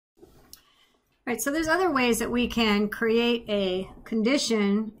All right, so there's other ways that we can create a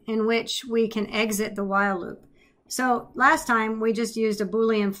condition in which we can exit the while loop. So last time we just used a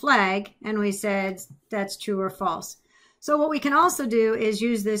Boolean flag and we said that's true or false. So what we can also do is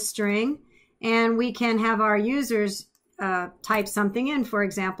use this string, and we can have our users type something in, for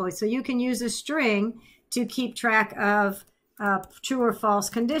example. So you can use a string to keep track of true or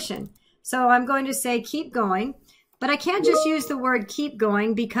false condition. So I'm going to say keep going. But I can't just use the word keep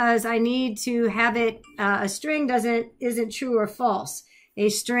going because I need to have it, a string isn't true or false. A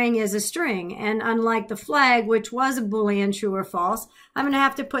string is a string. And unlike the flag, which was a Boolean true or false, I'm going to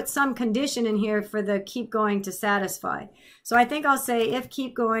have to put some condition in here for the keep going to satisfy. So I think I'll say if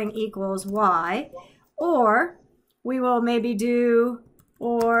keep going equals y, or we will maybe do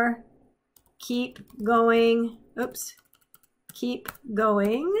or keep going, keep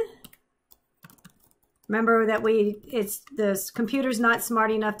going. Remember that the computer's not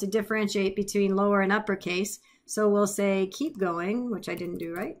smart enough to differentiate between lower and uppercase. So we'll say keep going, which I didn't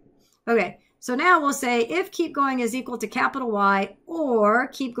do right. Okay, so now we'll say if keep going is equal to capital Y or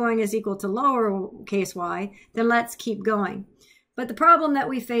keep going is equal to lowercase y, then let's keep going. But the problem that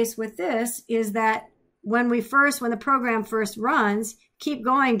we face with this is that when the program first runs, keep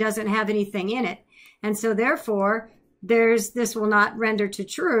going doesn't have anything in it. And so therefore, this will not render to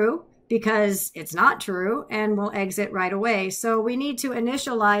true, because it's not true, and we'll exit right away. So we need to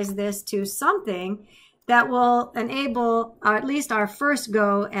initialize this to something that will enable at least our first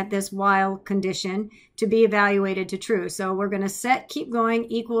go at this while condition to be evaluated to true. So we're going to set keep going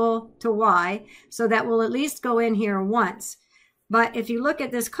equal to y, so that we'll at least go in here once. But if you look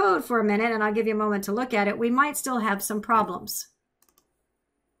at this code for a minute, and I'll give you a moment to look at it, we might still have some problems.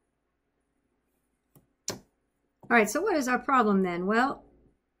 All right, so what is our problem then? Well,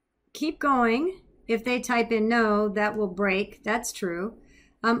 keep going. If they type in no, that will break. That's true.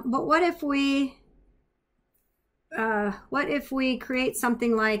 But what if we create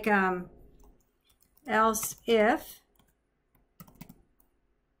something like else if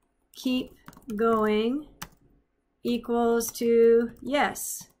keep going equals to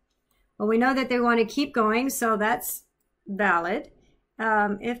yes? Well, we know that they want to keep going, so that's valid.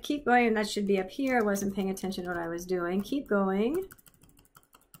 If keep going, and that should be up here. I wasn't paying attention to what I was doing. Keep going.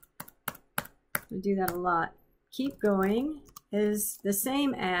 We do that a lot. Keep going is the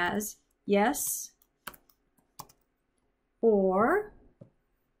same as yes or,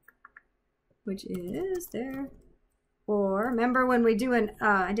 which is there, or remember when we do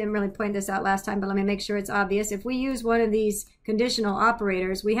I didn't really point this out last time, but let me make sure it's obvious. If we use one of these conditional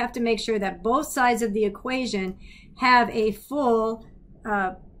operators, we have to make sure that both sides of the equation have a full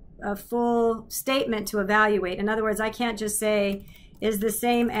statement to evaluate. In other words, I can't just say is the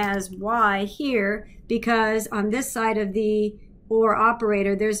same as y here, because on this side of the or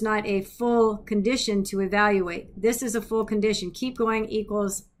operator, there's not a full condition to evaluate. This is a full condition. Keep going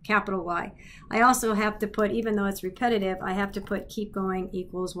equals capital Y. I also have to put, even though it's repetitive, I have to put keep going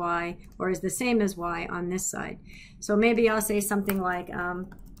equals Y, or is the same as Y on this side. So maybe I'll say something like,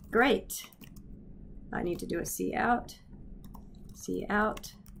 great. I need to do a C out.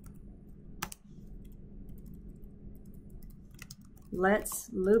 Let's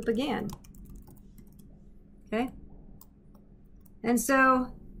loop again. Okay? And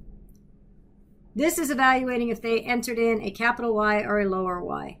so this is evaluating if they entered in a capital Y or a lower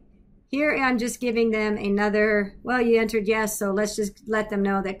Y. Here I'm just giving them another, well, you entered yes, so let's just let them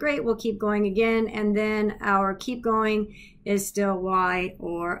know that great, we'll keep going again, and then our keep going is still Y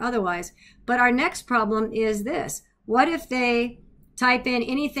or otherwise. But our next problem is this. What if they type in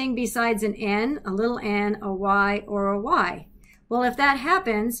anything besides an N, a little n, a Y, or a Y? Well, if that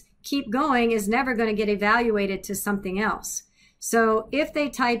happens, keep going is never going to get evaluated to something else. So if they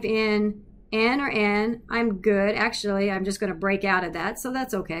type in N or N, I'm good. Actually, I'm just going to break out of that, so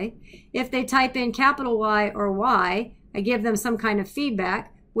that's okay. If they type in capital Y or Y, I give them some kind of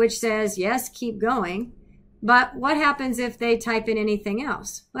feedback, which says, yes, keep going. But what happens if they type in anything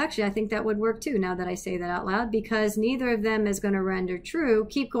else? Well, actually, I think that would work too, now that I say that out loud, because neither of them is going to render true.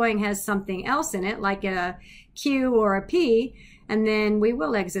 Keep going has something else in it, like a Q or a P, and then we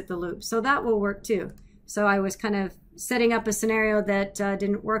will exit the loop. So that will work too. So I was kind of setting up a scenario that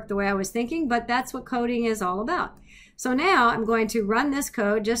didn't work the way I was thinking, but that's what coding is all about. So now I'm going to run this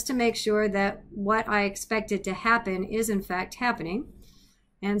code just to make sure that what I expected to happen is in fact happening.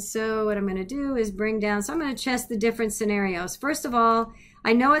 And so what I'm going to do is bring down, so I'm going to test the different scenarios. First of all,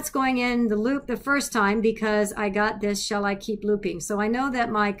 I know it's going in the loop the first time because I got this shall I keep looping. So I know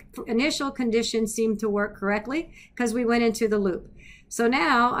that my initial conditions seemed to work correctly because we went into the loop. So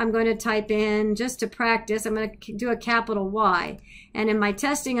now I'm going to type in, just to practice, I'm going to do a capital Y. And in my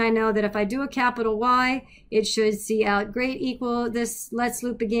testing, I know that if I do a capital Y, it should see out great equal this let's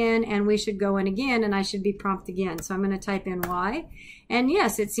loop again, and we should go in again, and I should be prompt again. So I'm going to type in Y. And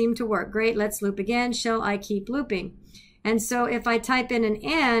yes, it seemed to work. Great, let's loop again. Shall I keep looping? And so if I type in an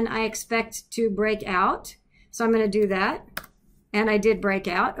N, I expect to break out. So I'm going to do that. And I did break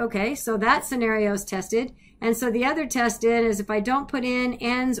out. Okay, so that scenario is tested. And so the other test is if I don't put in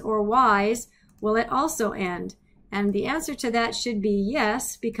N's or Y's, will it also end? And the answer to that should be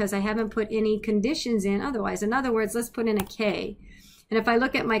yes, because I haven't put any conditions in otherwise. In other words, let's put in a K. And if I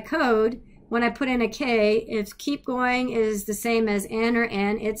look at my code, when I put in a K, if keep going is the same as N or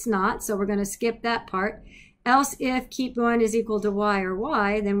N, it's not. So we're going to skip that part. Else if keep going is equal to Y or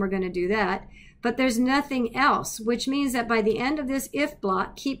Y, then we're going to do that. But there's nothing else, which means that by the end of this if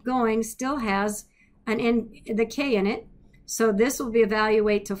block, keep going still has the K in it. So this will be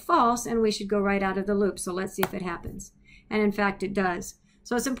evaluate to false, and we should go right out of the loop. So let's see if it happens. And in fact, it does.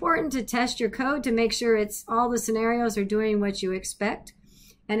 So it's important to test your code to make sure all the scenarios are doing what you expect.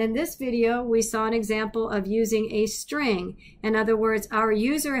 And in this video, we saw an example of using a string. In other words, our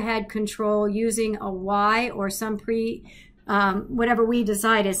user had control using a Y or some whatever we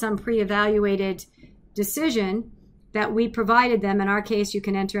decided, some pre-evaluated decision that we provided them. In our case, you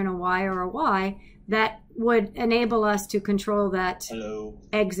can enter in a Y or a Y that would enable us to control that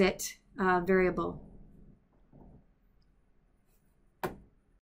exit variable.